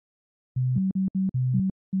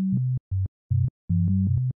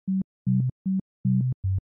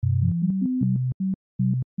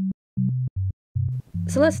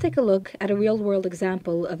So let's take a look at a real-world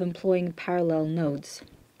example of employing parallel nodes.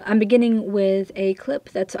 I'm beginning with a clip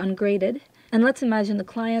that's ungraded, and let's imagine the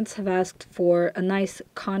clients have asked for a nice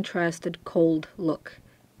contrasted cold look.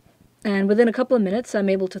 And within a couple of minutes, I'm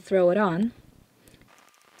able to throw it on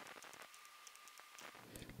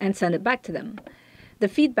and send it back to them. The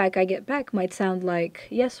feedback I get back might sound like,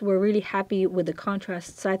 yes, we're really happy with the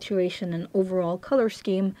contrast, saturation, and overall color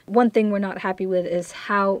scheme. One thing we're not happy with is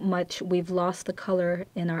how much we've lost the color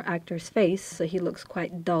in our actor's face, so he looks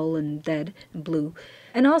quite dull and dead and blue.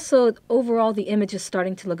 And also, overall, the image is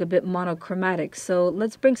starting to look a bit monochromatic, so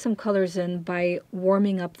let's bring some colors in by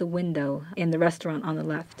warming up the window in the restaurant on the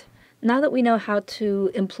left. Now that we know how to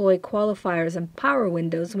employ qualifiers and power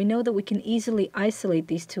windows, we know that we can easily isolate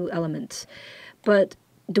these two elements. But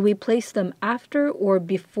do we place them after or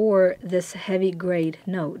before this heavy grade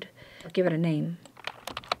node? I'll give it a name.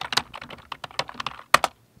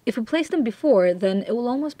 If we place them before, then it will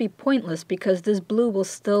almost be pointless because this blue will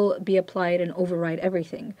still be applied and override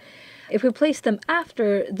everything. If we place them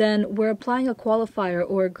after, then we're applying a qualifier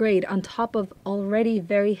or a grade on top of already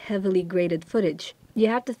very heavily graded footage. You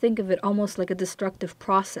have to think of it almost like a destructive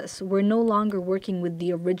process. We're no longer working with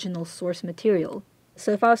the original source material.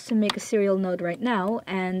 So if I was to make a serial node right now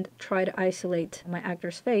and try to isolate my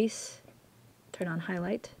actor's face, turn on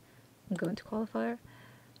highlight, and go into qualifier,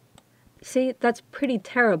 see, that's pretty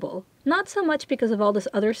terrible. Not so much because of all this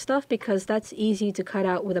other stuff, because that's easy to cut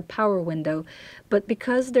out with a power window, but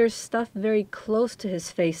because there's stuff very close to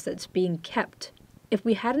his face that's being kept. If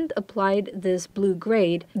we hadn't applied this blue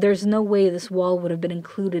grade, there's no way this wall would have been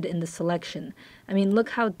included in the selection. I mean,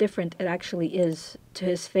 look how different it actually is to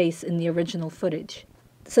his face in the original footage.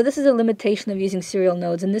 So this is a limitation of using serial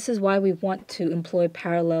nodes, and this is why we want to employ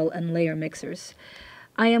parallel and layer mixers.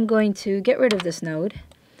 I am going to get rid of this node,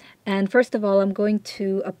 and first of all, I'm going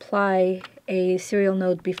to apply a serial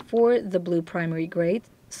node before the blue primary grade.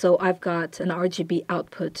 So I've got an RGB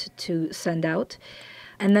output to send out.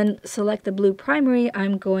 And then select the blue primary,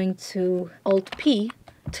 I'm going to Alt-P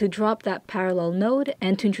to drop that parallel node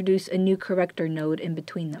and to introduce a new corrector node in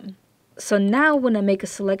between them. So now when I make a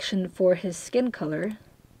selection for his skin color,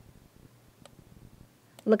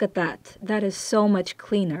 look at that. That is so much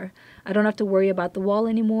cleaner. I don't have to worry about the wall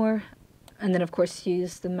anymore. And then of course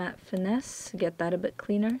use the matte finesse to get that a bit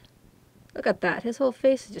cleaner. Look at that. His whole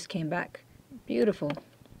face just came back. Beautiful.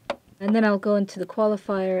 And then I'll go into the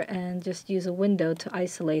qualifier and just use a window to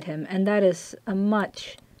isolate him. And that is a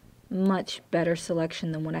much, much better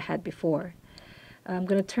selection than what I had before. I'm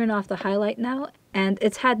going to turn off the highlight now. And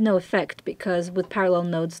it's had no effect because with parallel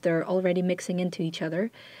nodes, they're already mixing into each other.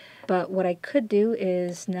 But what I could do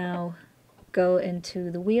is now go into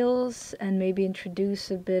the wheels and maybe introduce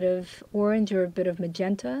a bit of orange or a bit of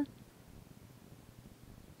magenta.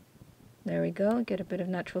 There we go, get a bit of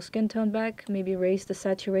natural skin tone back, maybe raise the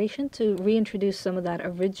saturation to reintroduce some of that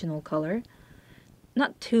original color.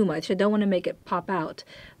 Not too much, I don't want to make it pop out,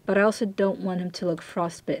 but I also don't want him to look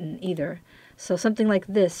frostbitten either. So something like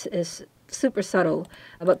this is super subtle,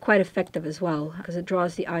 but quite effective as well, because it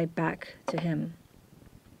draws the eye back to him.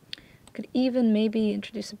 Could even maybe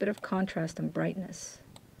introduce a bit of contrast and brightness,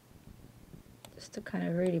 just to kind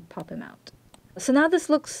of really pop him out. So now this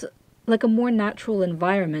looks like a more natural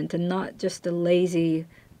environment and not just a lazy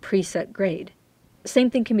preset grade. Same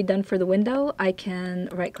thing can be done for the window. I can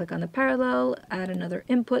right click on the parallel, add another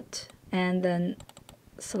input, and then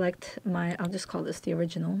select my, I'll just call this the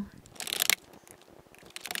original,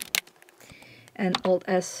 and Alt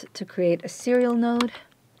S to create a serial node.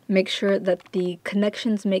 Make sure that the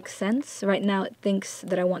connections make sense. Right now it thinks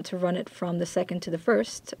that I want to run it from the second to the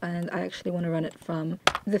first, and I actually want to run it from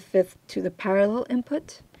the fifth to the parallel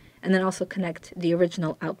input. And then also connect the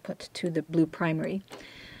original output to the blue primary.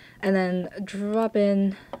 And then drop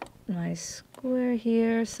in my square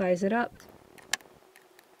here, size it up.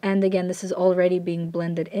 And again, this is already being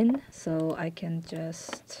blended in, so I can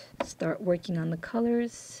just start working on the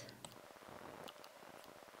colors.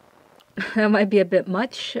 That might be a bit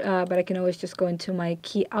much, but I can always just go into my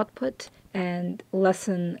key output and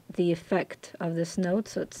lessen the effect of this node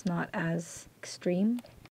so it's not as extreme.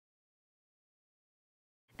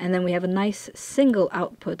 And then we have a nice single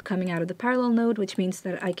output coming out of the parallel node, which means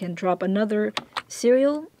that I can drop another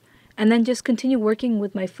serial and then just continue working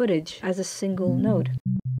with my footage as a single node.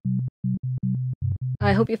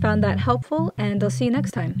 I hope you found that helpful, and I'll see you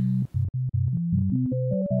next time.